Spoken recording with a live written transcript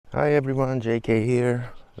Hi everyone, JK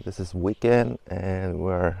here. This is weekend and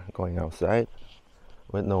we're going outside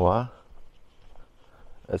with Noah.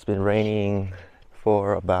 It's been raining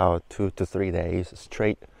for about 2 to 3 days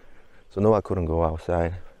straight, so Noah couldn't go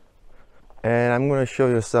outside. And I'm going to show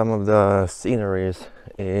you some of the sceneries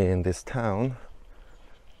in this town,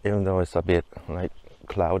 even though it's a bit like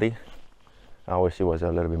cloudy. I wish it was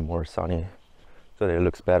a little bit more sunny so that it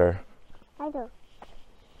looks better. 나도.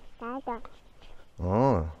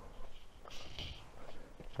 어,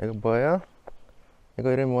 이거 뭐예요?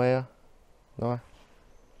 이거 이름 뭐예요? 노아?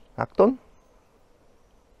 악돈?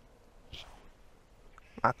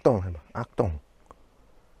 악동 해봐. 악동.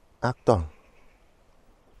 악동.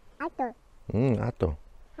 아도. 악동.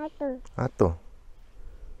 아도. 악동.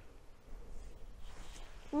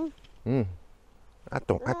 응.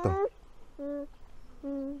 악동. 악동.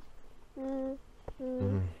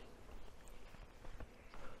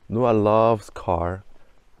 Noah loves car,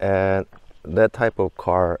 and that type of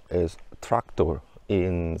car is traktor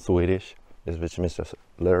in Swedish, which means just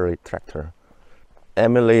literally tractor.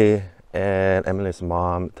 Emily and Emily's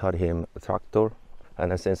mom taught him traktor,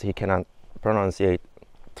 and since he cannot pronunciate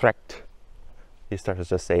tract, he starts to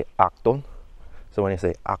just say akton. So when you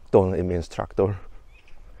say akton, it means tractor.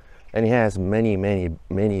 And he has many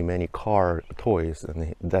car toys,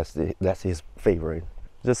 and that's his favorite.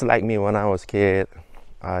 Just like me when I was a kid,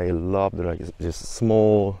 I loved like just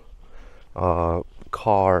small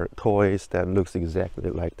car toys that looks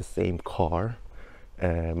exactly like the same car.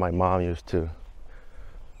 And my mom used to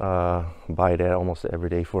buy that almost every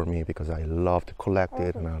day for me because I loved to collect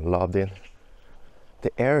it and I loved it.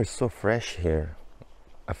 The air is so fresh here.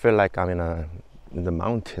 I feel like I'm in the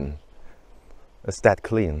mountain. It's that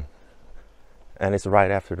clean. And it's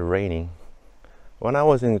right after the raining. When I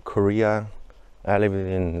was in Korea, I lived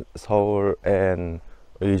in Seoul and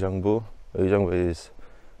Uijeongbu. Uijeongbu is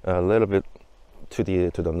a little bit to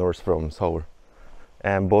the north from Seoul,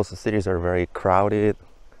 and both cities are very crowded,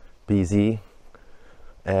 busy,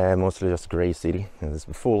 and mostly just gray city, and it's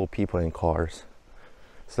full of people and cars.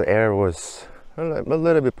 So the air was a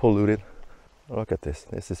little bit polluted. Look at this.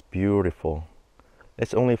 This is beautiful.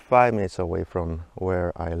 It's only 5 minutes away from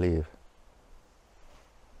where I live.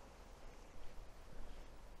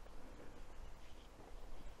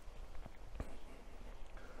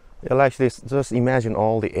 Yeah, like this, just imagine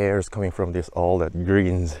all the airs coming from this, all that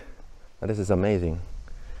greens. And this is amazing.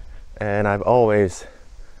 And I've always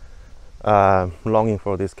longing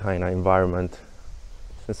for this kind of environment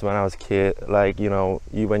since when I was a kid. Like, you know,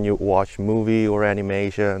 when you watch movie or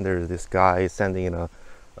animation, there's this guy standing in a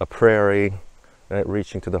prairie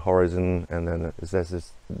reaching to the horizon, and then it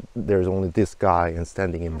says there's only this guy and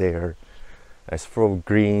standing in there. It's full of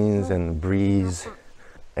greens and breeze.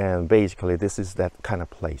 And basically this is that kind of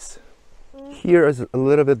place. Here is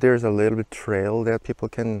there's a little bit trail that people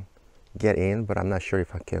can get in, but I'm not sure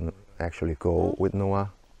if I can actually go with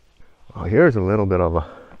Noah. Oh, here's a little bit of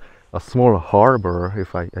a small harbor,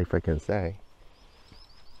 if I can say.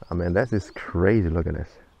 I mean, that is crazy. Look at this.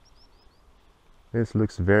 This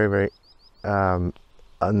looks very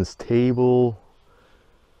unstable,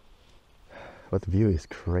 but the view is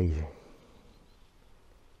crazy.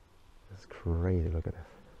 It's crazy. Look at this.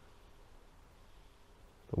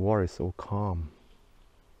 The water is so calm.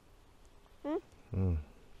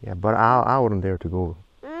 Yeah, but I wouldn't dare to go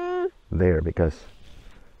there because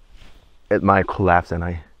it might collapse and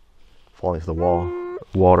I fall into the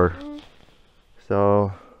water.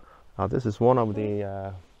 So this is one of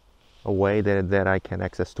the a way that I can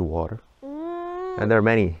access to water. And there are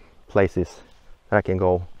many places that I can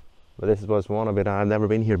go, but this was one of it. I've never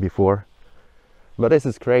been here before, but this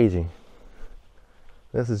is crazy.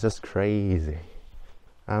 This is just crazy.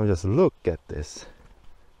 I'm just look at this.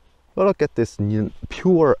 Look at this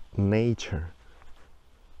pure nature.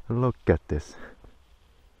 Look at this.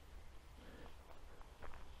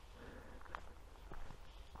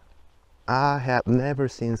 I have never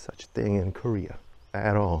seen such thing in Korea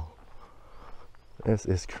at all. This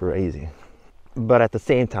is crazy. But at the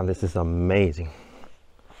same time, this is amazing.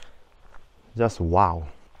 Just wow.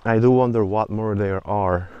 I do wonder what more there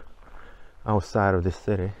are outside of this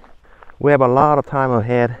city. We have a lot of time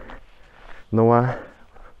ahead, Noah.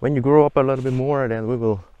 When you grow up a little bit more, then we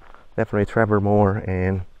will definitely travel more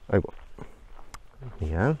and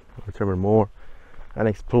travel more and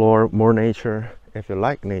explore more nature. If you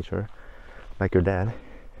like nature, like your dad,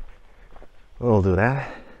 we'll do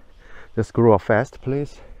that. Just grow up fast,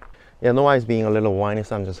 please. Yeah, Noah is being a little whiny,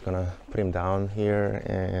 so I'm just gonna put him down here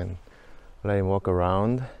and let him walk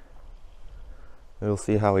around. We'll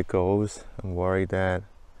see how it goes. I'm worried that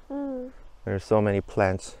there's so many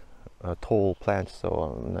plants tall plants, so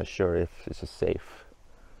I'm not sure if it's safe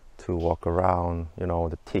to walk around. You know,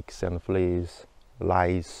 the ticks and fleas,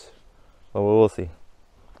 lice. But we'll see.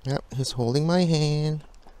 Yep, he's holding my hand,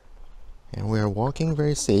 and we are walking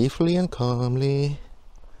very safely and calmly.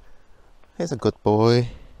 He's a good boy.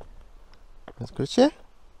 그렇지?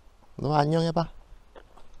 너 안녕 해봐.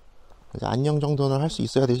 이제 안녕 정도는 할 수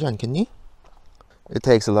있어야 되지 않겠니? It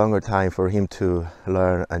takes a longer time for him to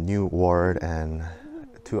learn a new word and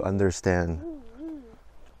to understand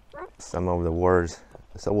some of the words.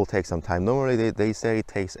 So it will take some time. Normally they say it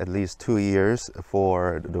takes at least 2 years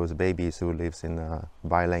for those babies who lives in a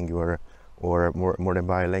bilingual or more than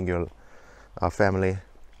bilingual family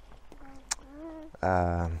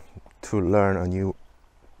to learn a new,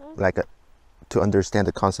 to understand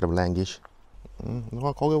the concept of language.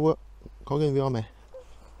 거긴 위험해.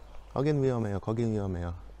 거긴 위험해요. 거긴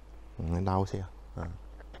위험해요. 나오세요.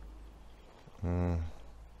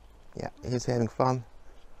 Yeah, he's having fun.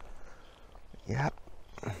 Yeah,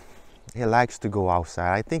 he likes to go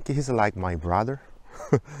outside. I think he's like my brother.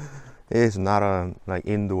 He's not a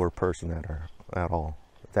indoor person at all,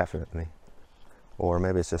 definitely. Or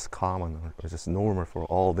maybe it's just common, or it's just normal for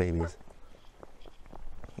all babies.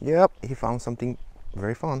 Yep, he found something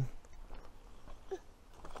very fun.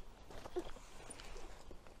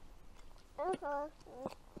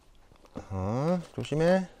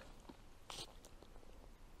 조심해.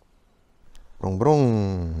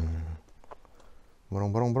 부릉부릉.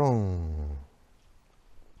 부릉부릉부릉.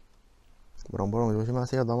 부릉부릉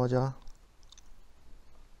조심하세요. 넘어져.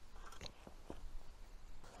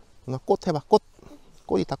 너 꽃 해봐. 꽃.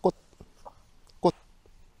 꽃 있다. 꽃. 꽃.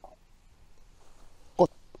 꽃.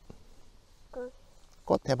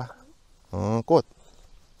 꽃 해봐. 꽃.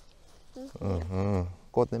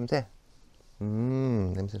 꽃 냄새.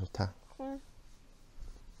 냄새 좋다.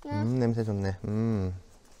 냄새 좋네.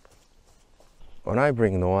 When I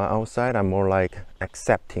bring Noah outside, I'm more like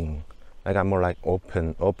accepting. I'm more like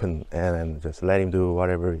open, and just let him do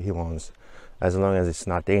whatever he wants, as long as it's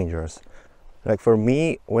not dangerous. Like for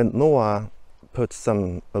me, when Noah puts a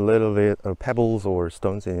little bit of pebbles or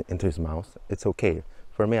stones into his mouth, it's okay.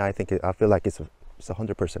 For me, I feel like it's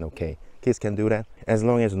 100% okay. Kids can do that as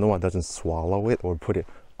long as Noah doesn't swallow it or put it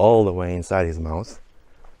all the way inside his mouth.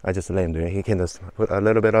 I just let him do it. He can just put a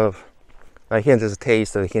little bit of, he can just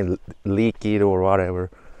taste it, he can lick it or whatever.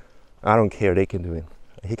 I don't care, they can do it.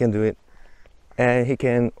 He can do it. And he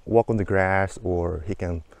can walk on the grass, or he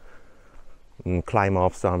can climb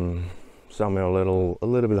up somewhere a little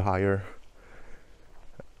bit higher.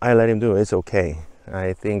 I let him do it, it's okay.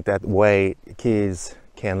 I think that way kids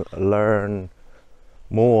can learn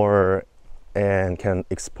more and can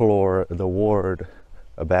explore the world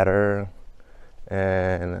better,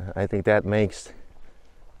 and I think that makes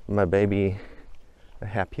my baby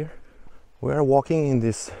happier. We are walking in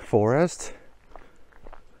this forest.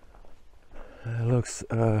 It looks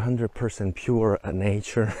 100% pure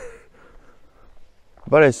nature,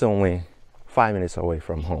 but it's only 5 minutes away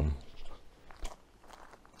from home.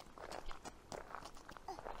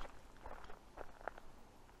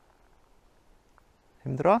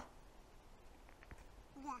 힘들어?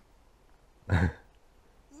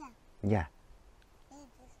 Yeah.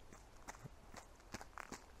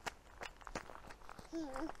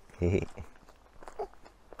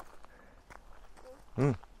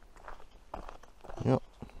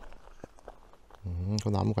 저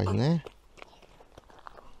나무가 있네.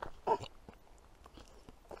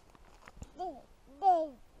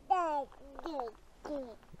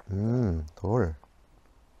 돌.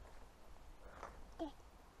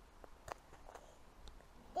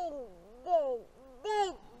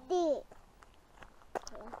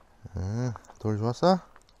 돌 좋았어?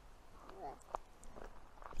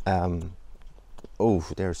 Oh,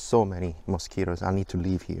 there's so many mosquitoes. I need to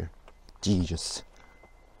leave here. Jesus,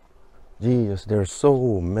 there's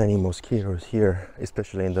so many mosquitoes here,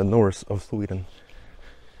 especially in the north of Sweden.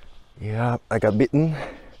 Yeah, I got bitten,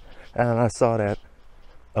 and I saw that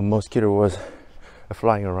a mosquito was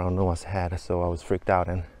flying around Noah's head, so I was freaked out.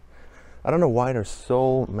 And I don't know why there's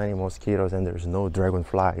so many mosquitoes and there's no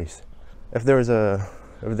dragonflies. If there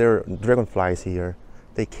are dragonflies here,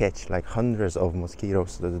 they catch like hundreds of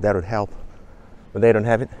mosquitoes. That would help, but they don't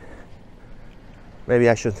have it. Maybe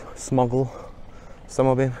I should smuggle some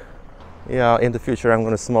of it. Yeah, in the future I'm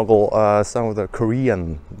gonna smuggle some of the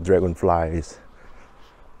Korean dragonflies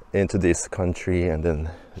into this country and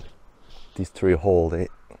then destroy whole the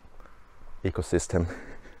ecosystem.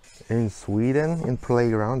 In Sweden, in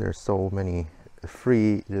playground, there's so many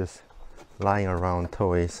free just lying around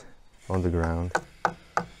toys on the ground.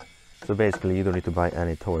 So basically you don't need to buy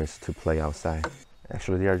any toys to play outside.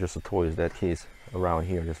 Actually, they are just toys that he's around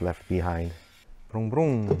here, just left behind.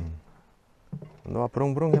 브롱브롱. 너와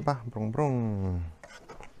브롱브롱 해봐. 브롱브롱.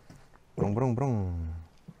 브롱브롱브롱.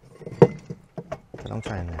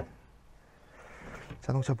 자동차였네.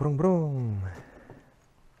 자동차 브롱브롱.